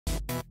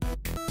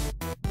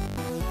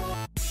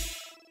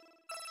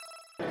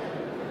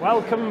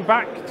Welcome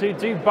back to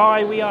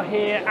Dubai. We are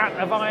here at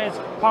Avaya's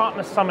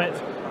Partner Summit,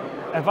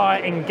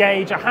 Avaya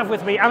Engage. I have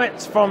with me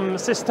Amit from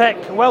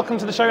Sestek. Welcome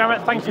to the show,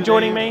 Amit. Thanks for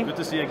joining me. Good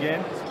to see you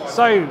again.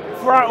 So,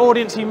 for our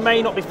audience who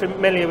may not be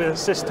familiar with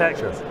Sestek,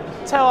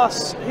 tell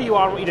us who you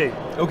are and what you do.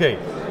 Okay,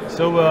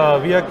 so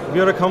we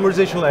are a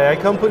conversational AI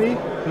company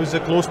who's a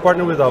close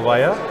partner with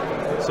Avaya.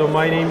 So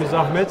my name is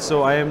Ahmed,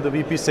 so I am the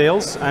VP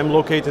Sales. I'm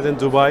located in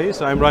Dubai,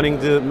 so I'm running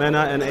the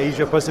MENA and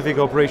Asia Pacific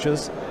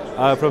operations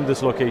from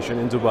this location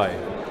in Dubai.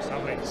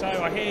 So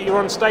I hear you're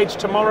on stage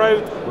tomorrow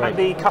at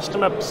the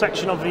customer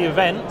section of the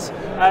event.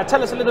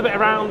 Tell us a little bit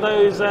around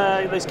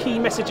those key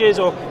messages,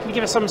 or can you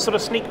give us some sort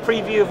of sneak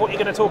preview of what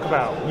you're going to talk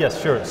about? Yes,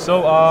 sure.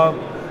 So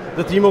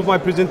the theme of my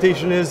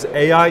presentation is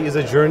AI is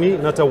a journey,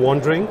 not a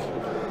wandering.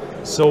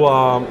 So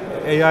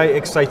AI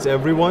excites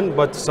everyone,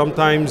 but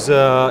sometimes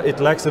it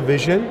lacks a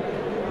vision,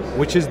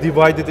 which is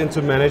divided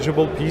into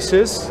manageable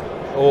pieces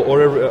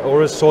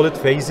or a solid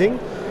phasing,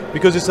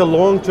 because it's a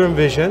long-term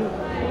vision,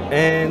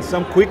 and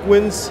some quick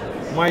wins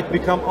might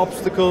become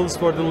obstacles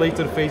for the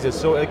later phases.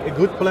 So a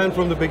good plan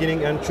from the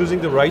beginning and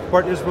choosing the right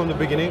partners from the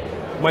beginning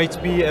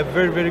might be a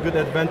very, very good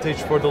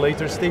advantage for the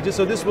later stages.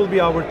 So this will be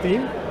our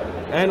theme.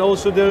 And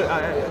also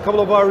a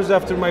couple of hours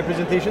after my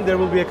presentation, there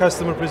will be a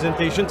customer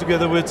presentation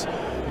together with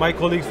my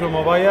colleagues from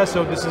Avaya.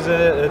 So this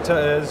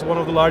is one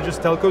of the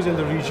largest telcos in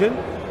the region.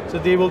 So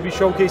they will be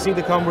showcasing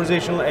the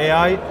conversational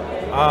AI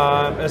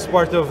as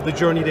part of the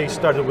journey they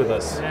started with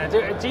us.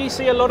 Yeah. Do you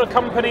see a lot of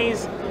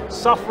companies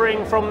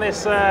suffering from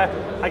this,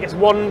 I guess,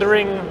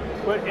 wandering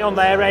on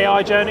their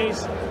AI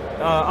journeys?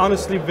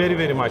 Honestly, very,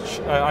 very much.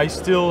 I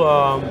still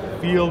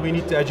feel we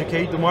need to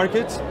educate the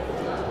market.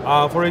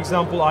 For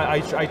example,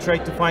 I try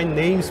to find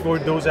names for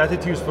those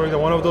attitudes. For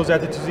example, one of those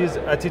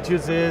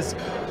attitudes is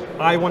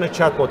I want a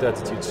chatbot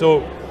attitude.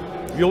 So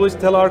we always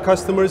tell our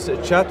customers a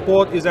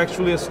chatbot is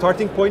actually a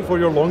starting point for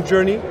your long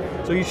journey.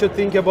 So you should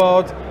think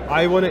about,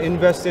 I want to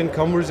invest in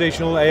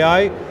conversational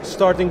AI,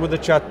 starting with the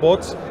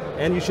chatbot.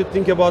 And you should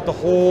think about the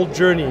whole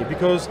journey,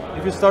 because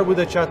if you start with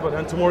a chatbot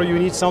and tomorrow you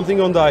need something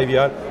on the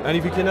IVR, and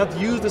if you cannot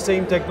use the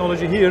same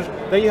technology here,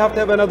 then you have to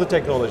have another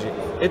technology.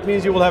 It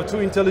means you will have two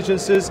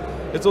intelligences.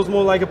 It's also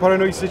more like a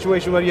paranoid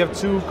situation where you have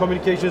two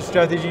communication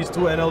strategies,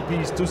 two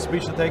NLPs, two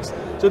speech to text.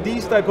 So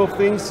these type of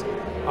things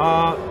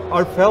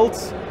are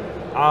felt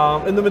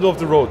in the middle of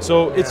the road.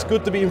 So it's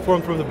good to be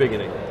informed from the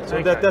beginning.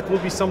 So that will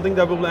be something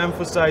that we will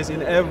emphasize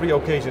in every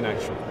occasion,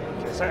 actually.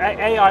 So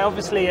AI,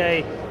 obviously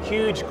a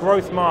huge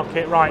growth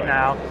market right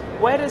now.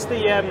 Where does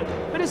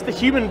the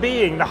human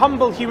being, the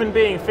humble human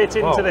being, fit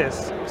into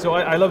this? So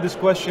I love this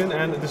question,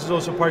 and this is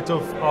also part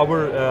of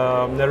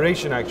our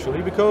narration,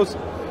 actually, because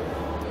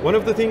one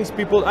of the things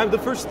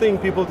the first thing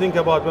people think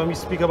about when we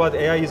speak about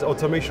AI is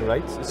automation,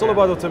 right? It's all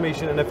about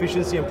automation and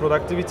efficiency and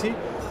productivity.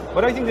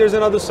 But I think there's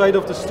another side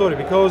of the story,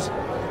 because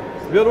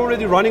we are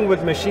already running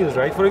with machines,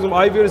 right? For example,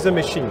 IVR is a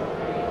machine.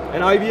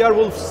 And IVR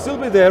will still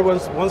be there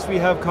once we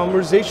have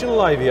conversational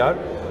IVR,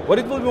 but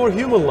it will be more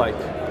human-like.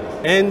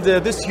 And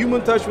this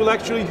human touch will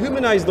actually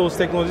humanize those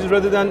technologies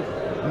rather than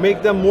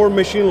make them more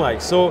machine-like.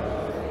 So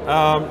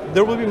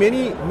there will be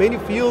many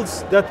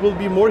fields that will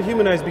be more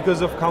humanized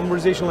because of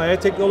conversational AI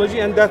technology,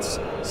 and that's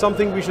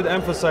something we should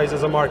emphasize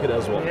as a market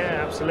as well.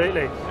 Yeah,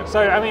 absolutely.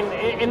 So, I mean,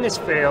 in this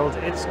field,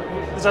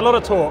 there's a lot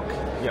of talk,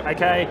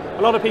 okay?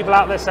 A lot of people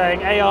out there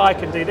saying AI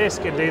can do this,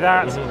 can do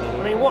that.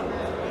 I mean,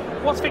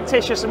 what's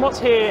fictitious and what's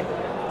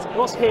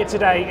here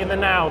today in the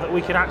now that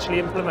we can actually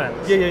implement?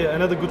 Yeah,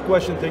 another good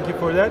question, thank you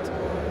for that.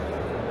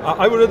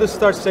 I would rather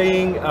start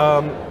saying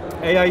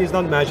AI is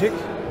not magic,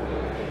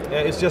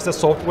 it's just a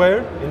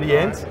software in the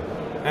end.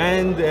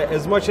 And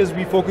as much as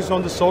we focus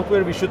on the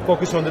software, we should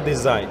focus on the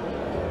design.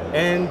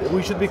 And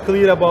we should be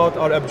clear about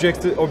our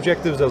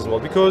objectives as well,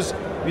 because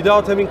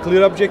without having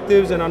clear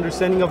objectives and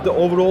understanding of the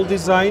overall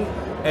design,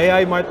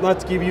 AI might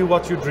not give you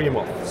what you dream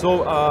of.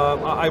 So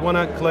I want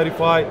to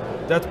clarify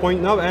that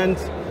point now. And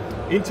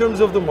in terms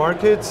of the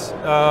market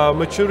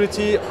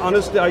maturity,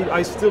 honestly,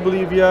 I still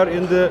believe we are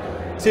in the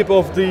tip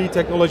of the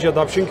technology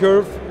adoption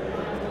curve.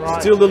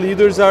 Still the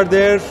leaders are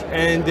there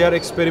and they are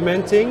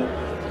experimenting,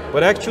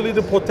 but actually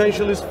the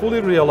potential is fully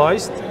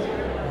realized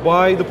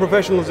by the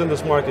professionals in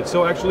this market.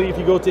 So actually, if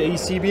you go to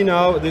ACB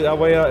now, the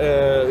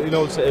Avaya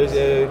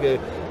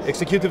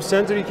Executive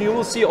Center, you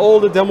will see all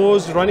the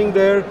demos running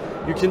there.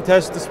 You can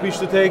test the speech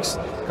to text,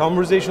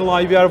 conversational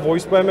IVR,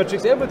 voice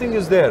biometrics, everything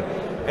is there.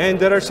 And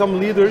there are some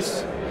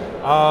leaders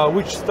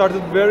which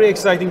started very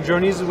exciting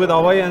journeys with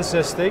Avaya and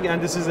Sestek,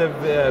 and this is a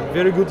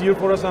very good year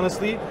for us,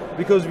 honestly,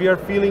 because we are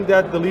feeling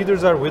that the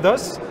leaders are with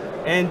us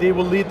and they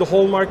will lead the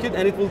whole market,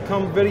 and it will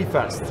come very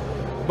fast.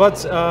 But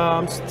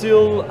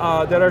still,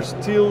 there are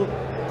still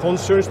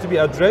concerns to be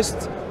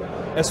addressed,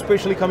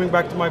 especially coming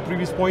back to my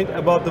previous point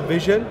about the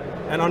vision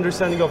and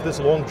understanding of this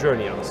long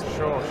journey, honestly.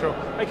 Sure.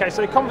 Okay,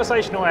 so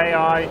conversational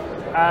AI,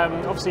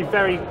 obviously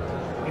very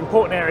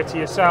important area to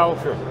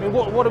yourself. Sure. I mean,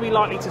 what are we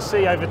likely to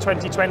see over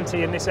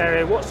 2020 in this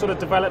area? What sort of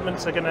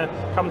developments are going to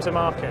come to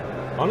market?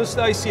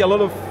 Honestly, I see a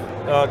lot of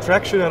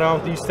traction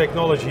around these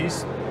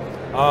technologies.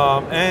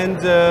 and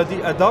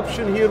the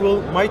adoption here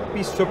might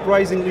be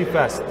surprisingly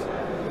fast.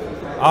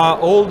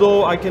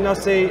 Although I cannot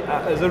say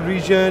as a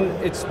region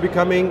it's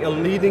becoming a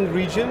leading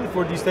region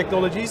for these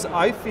technologies,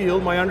 I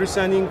feel my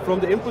understanding from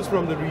the inputs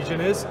from the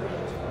region is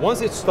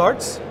once it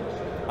starts,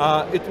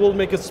 it will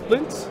make a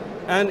splint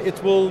and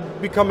it will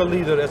become a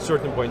leader at a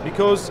certain point,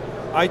 because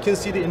I can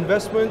see the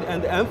investment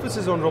and the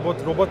emphasis on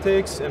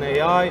robotics and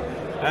AI,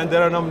 and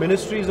there are now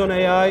ministries on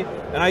AI,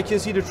 and I can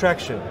see the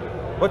traction.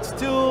 But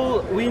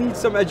still, we need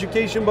some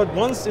education, but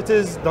once it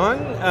is done,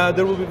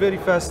 there will be very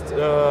fast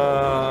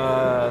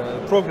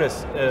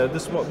progress.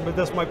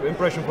 That's my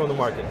impression from the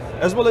market.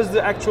 As well as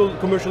the actual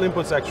commercial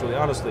inputs, actually,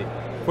 honestly.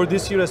 For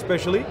this year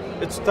especially,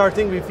 it's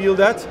starting, we feel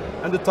that,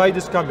 and the tide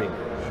is coming.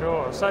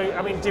 Sure. So,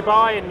 I mean,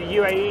 Dubai and the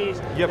UAE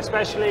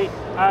especially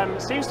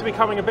seems to be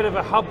becoming a bit of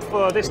a hub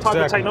for this type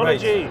of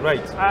technology.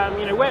 Right.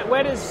 You know,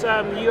 where does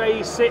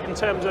UAE sit in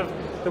terms of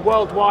the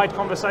worldwide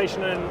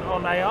conversation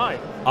on AI?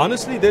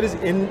 Honestly, there is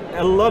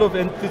a lot of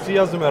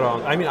enthusiasm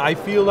around. I mean, I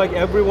feel like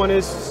everyone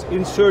is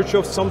in search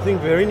of something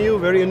very new,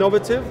 very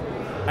innovative,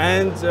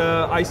 and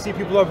I see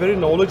people are very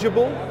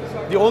knowledgeable.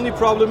 The only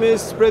problem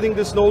is spreading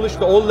this knowledge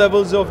to all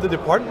levels of the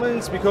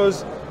departments,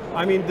 because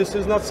I mean, this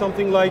is not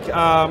something like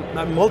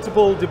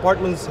multiple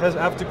departments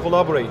have to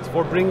collaborate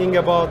for bringing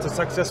about a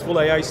successful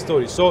AI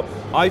story. So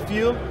I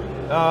feel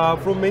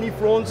from many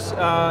fronts,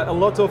 a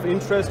lot of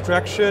interest,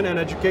 traction, and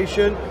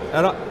education.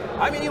 And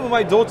I mean, even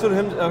my daughter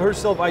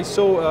herself, I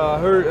saw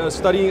her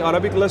studying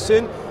Arabic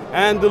lesson,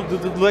 and the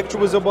lecture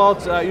was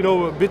about you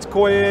know,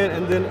 Bitcoin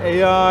and then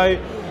AI,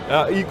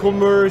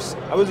 e-commerce.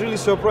 I was really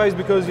surprised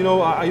because, you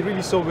know, I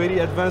really saw very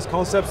advanced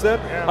concepts there.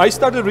 Yeah. I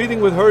started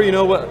reading with her, you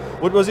know,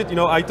 what was it? You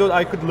know, I thought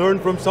I could learn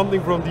from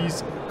something from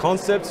these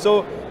concepts.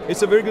 So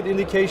it's a very good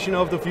indication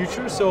of the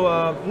future. So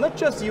not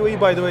just UAE,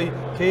 by the way,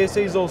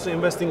 KSA is also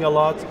investing a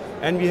lot,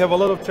 and we have a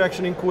lot of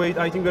traction in Kuwait.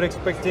 I think we're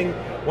expecting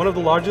one of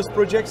the largest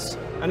projects,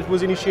 and it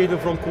was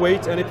initiated from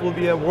Kuwait, and it will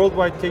be a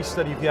worldwide case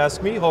study, if you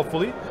ask me,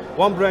 hopefully.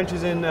 One branch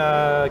is in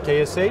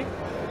KSA.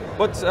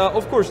 But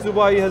of course,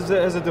 Dubai has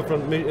a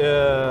different,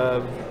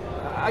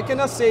 I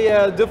cannot say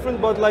different,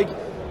 but like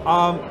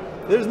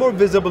there's more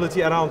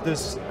visibility around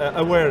this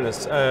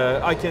awareness.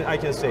 I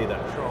can say that.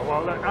 Sure.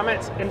 Well, look,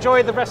 Amit,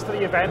 enjoy the rest of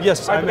the event.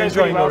 Yes, I'm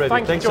enjoying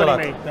already. Thanks for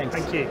joining me. Thanks.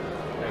 Thank you.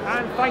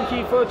 And thank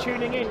you for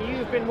tuning in.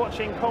 You've been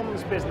watching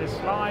Comms Business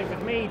Live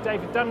with me,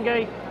 David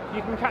Dungay.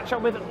 You can catch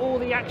up with all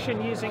the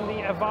action using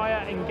the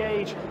Avaya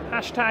Engage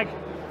hashtag.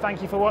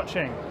 Thank you for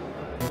watching.